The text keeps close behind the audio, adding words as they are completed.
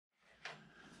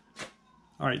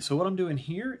Alright, so what I'm doing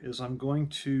here is I'm going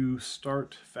to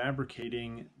start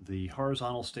fabricating the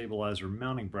horizontal stabilizer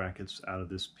mounting brackets out of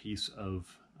this piece of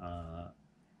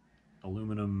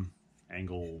aluminum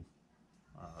angle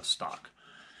stock.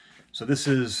 So this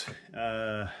is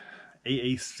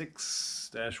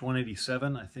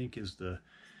AA6-187, I think is the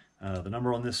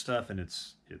number on this stuff, and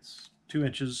it's 2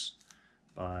 inches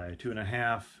by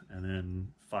 2.5 and then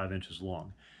 5 inches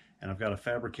long. And I've got to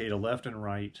fabricate a left and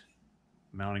right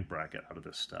mounting bracket out of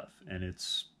this stuff, and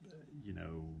it's, you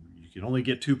know, you can only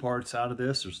get 2 parts out of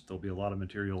this. There'll be a lot of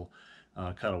material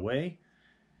cut away.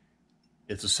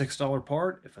 It's a $6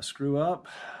 part. If I screw up,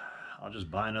 I'll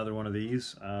just buy another one of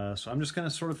these. So I'm just going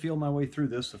to sort of feel my way through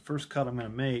this. The first cut I'm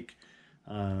going to make,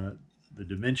 the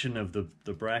dimension of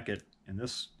the bracket, and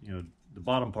this, you know, the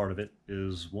bottom part of it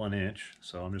is 1 inch.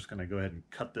 So I'm just going to go ahead and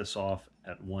cut this off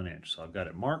at 1 inch. So I've got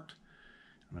it marked.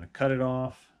 I'm going to cut it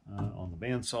off on the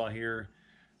bandsaw here.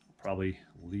 Probably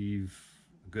leave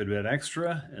a good bit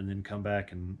extra and then come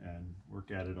back and work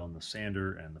at it on the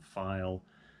sander and the file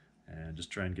and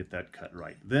just try and get that cut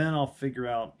right. Then I'll figure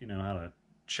out, you know, how to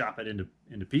chop it into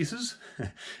pieces.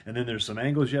 And then there's some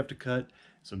angles you have to cut,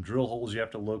 some drill holes you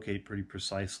have to locate pretty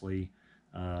precisely.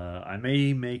 I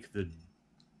may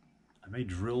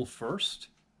drill first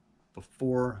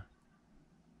before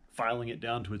filing it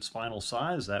down to its final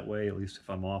size. That way, at least if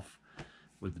I'm off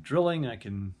with the drilling, I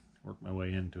can work my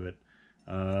way into it.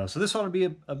 So this ought to be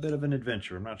a bit of an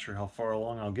adventure. I'm not sure how far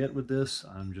along I'll get with this.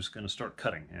 I'm just going to start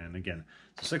cutting. And again,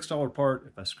 it's a $6 part.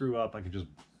 If I screw up, I can just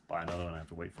buy another one. I have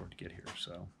to wait for it to get here.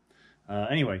 So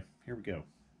anyway, here we go.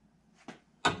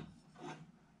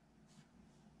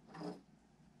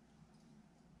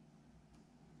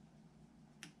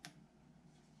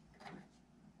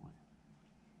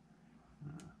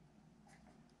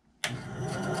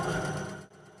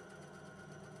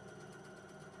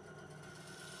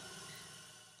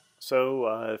 So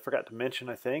I forgot to mention,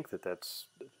 I think, that's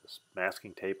just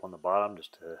masking tape on the bottom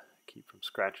just to keep from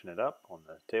scratching it up on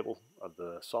the table of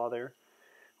the saw there.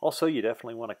 Also, you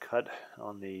definitely want to cut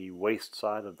on the waist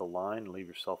side of the line, leave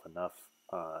yourself enough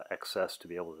excess to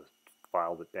be able to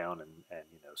file it down and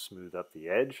you know, smooth up the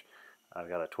edge. I've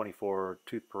got a 24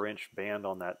 tooth per inch band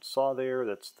on that saw there.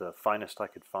 That's the finest I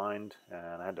could find,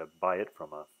 and I had to buy it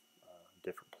from a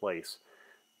different place.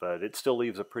 But it still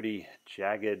leaves a pretty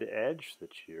jagged edge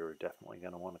that you're definitely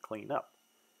going to want to clean up.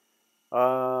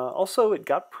 Also, it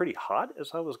got pretty hot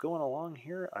as I was going along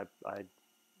here. I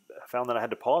found that I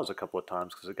had to pause a couple of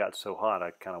times because it got so hot.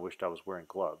 I kind of wished I was wearing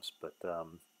gloves. But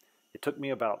it took me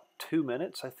about 2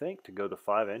 minutes, I think, to go to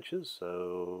 5 inches.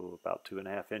 So about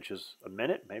 2.5 inches a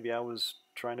minute. Maybe I was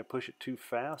trying to push it too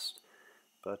fast.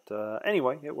 But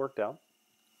anyway, it worked out.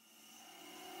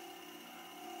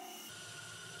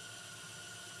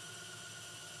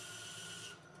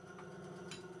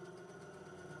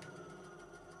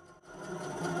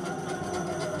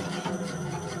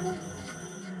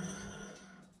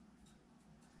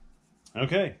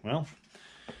 Okay, well,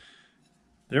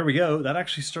 there we go. That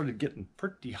actually started getting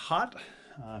pretty hot.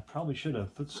 I probably should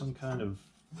have put some kind of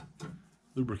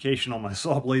lubrication on my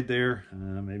saw blade there.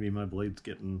 Maybe my blade's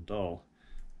getting dull.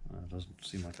 Doesn't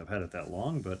seem like I've had it that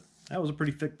long, but that was a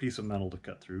pretty thick piece of metal to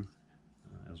cut through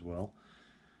as well.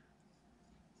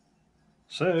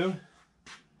 So,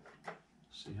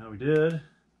 see how we did.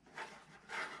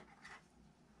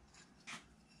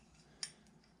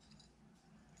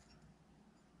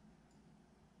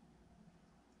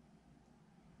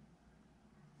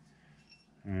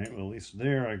 Alright, well, at least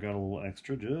there I got a little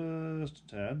extra, just a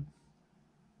tad.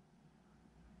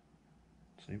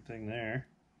 Same thing there.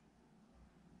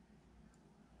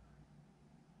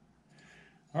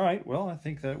 Alright, well, I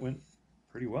think that went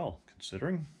pretty well,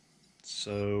 considering.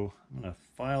 So I'm going to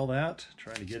file that,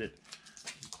 try to get it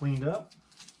cleaned up.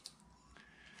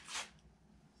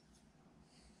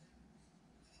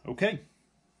 Okay.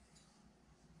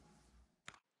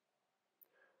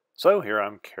 So here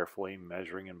I'm carefully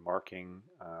measuring and marking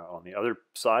on the other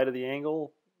side of the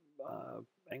angle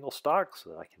stock so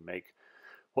that I can make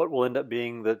what will end up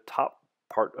being the top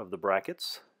part of the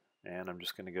brackets. And I'm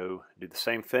just going to go do the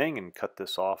same thing and cut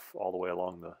this off all the way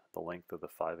along the length of the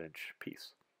 5-inch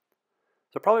piece.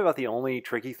 So probably about the only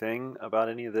tricky thing about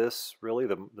any of this, really,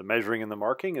 the measuring and the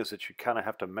marking, is that you kind of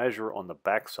have to measure on the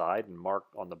back side and mark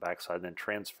on the back side and then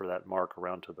transfer that mark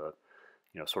around to the,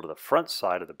 you know, sort of the front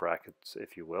side of the brackets,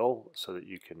 if you will, so that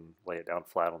you can lay it down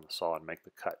flat on the saw and make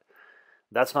the cut.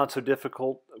 That's not so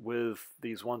difficult with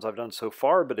these ones I've done so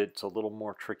far, but it's a little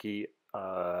more tricky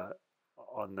on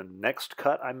the next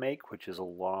cut I make, which is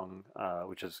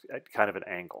which is at kind of an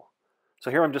angle. So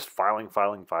here I'm just filing,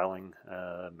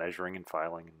 measuring and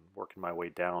filing, and working my way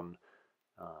down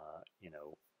you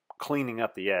know, cleaning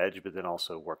up the edge, but then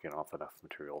also working off enough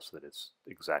material so that it's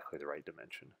exactly the right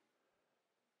dimension.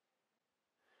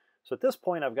 So at this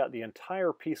point, I've got the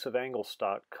entire piece of angle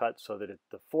stock cut so that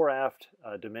the fore-aft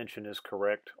dimension is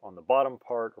correct on the bottom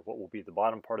part, or what will be the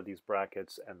bottom part of these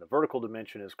brackets, and the vertical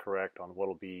dimension is correct on what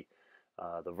will be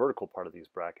the vertical part of these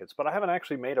brackets. But I haven't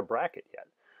actually made a bracket yet.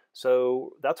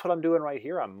 So that's what I'm doing right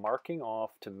here. I'm marking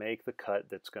off to make the cut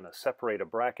that's going to separate a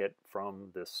bracket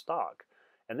from this stock.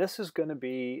 And this is going to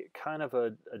be kind of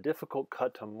a difficult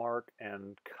cut to mark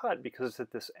and cut because it's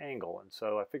at this angle. And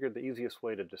so I figured the easiest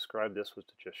way to describe this was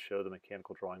to just show the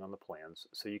mechanical drawing on the plans.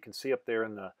 So you can see up there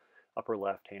in the upper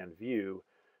left-hand view,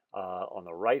 on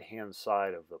the right-hand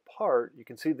side of the part, you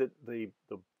can see that the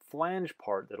flange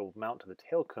part that will mount to the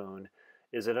tail cone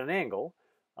is at an angle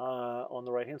on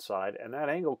the right-hand side, and that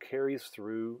angle carries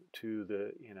through to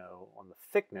the, on the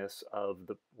thickness of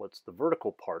what's the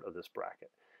vertical part of this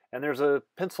bracket. And there's a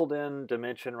penciled in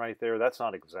dimension right there. That's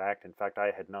not exact. In fact,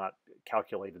 I had not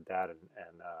calculated that and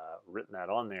written that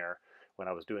on there when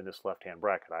I was doing this left-hand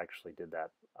bracket. I actually did that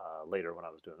later when I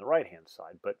was doing the right-hand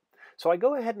side. But so I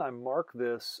go ahead and I mark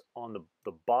this on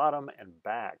the bottom and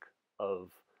back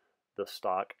of the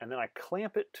stock, and then I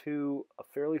clamp it to a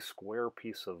fairly square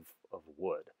piece of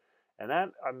wood. And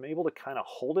that I'm able to kind of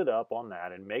hold it up on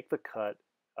that and make the cut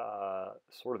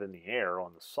sort of in the air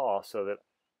on the saw so that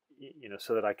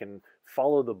so that I can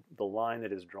follow the line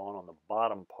that is drawn on the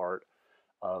bottom part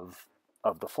of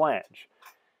the flange.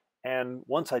 And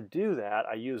once I do that,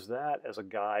 I use that as a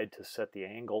guide to set the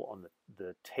angle on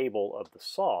the table of the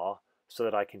saw so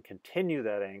that I can continue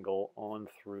that angle on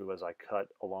through as I cut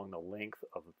along the length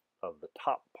of the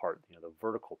top part, the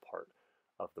vertical part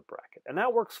of the bracket. And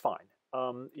that works fine.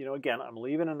 Again, I'm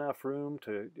leaving enough room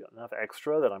enough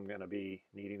extra that I'm going to be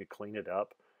needing to clean it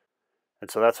up. And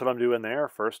so that's what I'm doing there,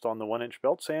 first on the 1-inch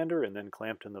belt sander and then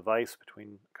clamped in the vise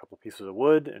between a couple of pieces of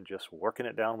wood and just working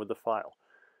it down with the file.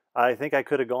 I think I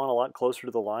could have gone a lot closer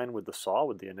to the line with the saw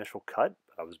with the initial cut,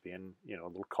 but I was being, a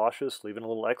little cautious, leaving a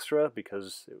little extra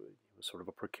because it was sort of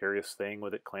a precarious thing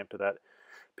with it clamped to that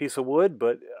piece of wood.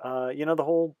 But,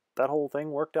 that whole thing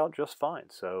worked out just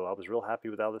fine. So I was real happy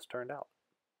with how this turned out.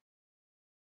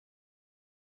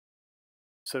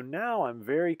 So now I'm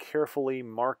very carefully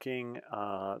marking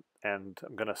and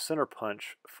I'm going to center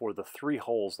punch for the 3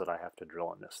 holes that I have to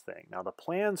drill in this thing. Now the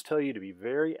plans tell you to be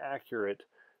very accurate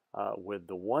with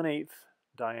the 1/8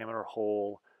 diameter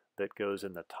hole that goes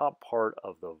in the top part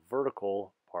of the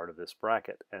vertical part of this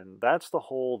bracket. And that's the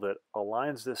hole that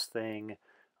aligns this thing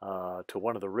to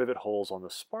one of the rivet holes on the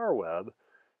spar web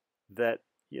that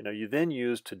you then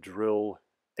use to drill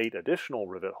 8 additional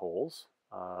rivet holes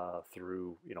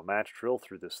through, match drill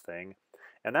through this thing.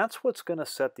 And that's what's going to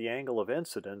set the angle of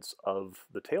incidence of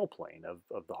the tail plane,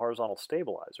 of the horizontal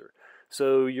stabilizer.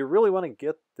 So you really want to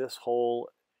get this hole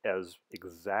as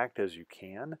exact as you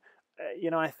can.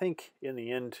 I think in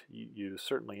the end, you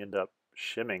certainly end up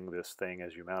shimming this thing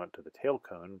as you mount it to the tail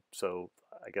cone. So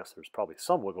I guess there's probably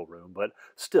some wiggle room, but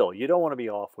still, you don't want to be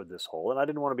off with this hole. And I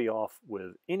didn't want to be off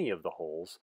with any of the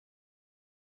holes.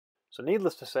 So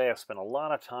needless to say, I spent a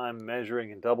lot of time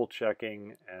measuring and double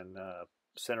checking and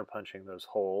center punching those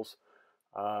holes.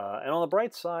 And on the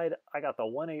bright side, I got the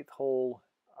 1/8 hole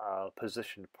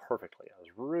positioned perfectly. I was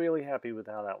really happy with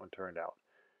how that one turned out.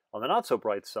 On the not so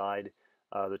bright side,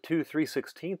 the 2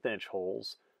 3/16 inch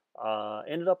holes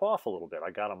ended up off a little bit. I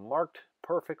got them marked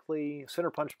perfectly,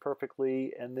 center punched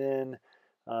perfectly, and then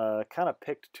kind of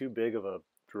picked too big of a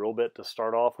drill bit to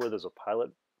start off with as a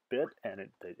pilot bit, and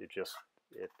it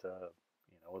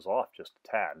was off just a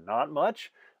tad. Not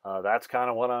much. That's kind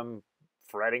of what I'm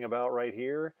fretting about right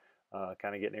here.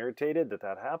 Kind of getting irritated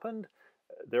that happened.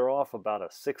 They're off about a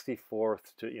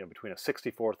 64th to between a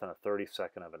 64th and a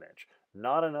 32nd of an inch.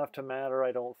 Not enough to matter,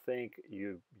 I don't think.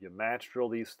 You match drill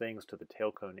these things to the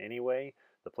tail cone anyway.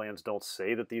 The plans don't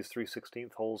say that these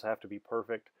 3/16 holes have to be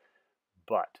perfect,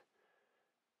 but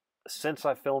since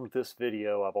I filmed this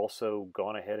video, I've also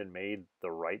gone ahead and made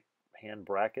the right hand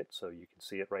bracket, so you can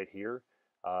see it right here.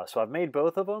 So I've made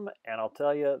both of them, and I'll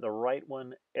tell you, the right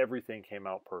one, everything came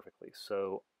out perfectly.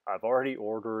 So I've already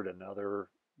ordered another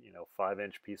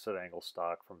 5-inch piece of angle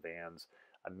stock from Vans.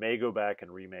 I may go back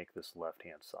and remake this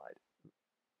left-hand side,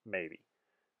 maybe.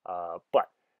 But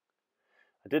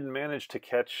I didn't manage to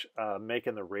catch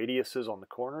making the radiuses on the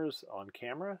corners on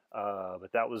camera,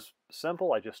 but that was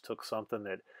simple. I just took something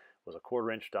that was a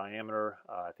 1/4 inch diameter.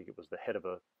 I think it was the head of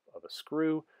a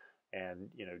screw,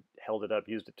 and held it up,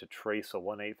 used it to trace a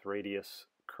 1/8 radius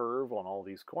curve on all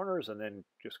these corners, and then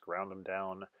just ground them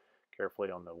down carefully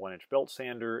on the 1-inch belt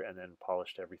sander, and then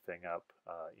polished everything up,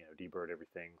 deburred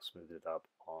everything, smoothed it up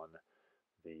on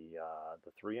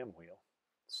the 3M wheel.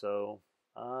 So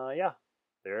yeah,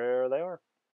 there they are.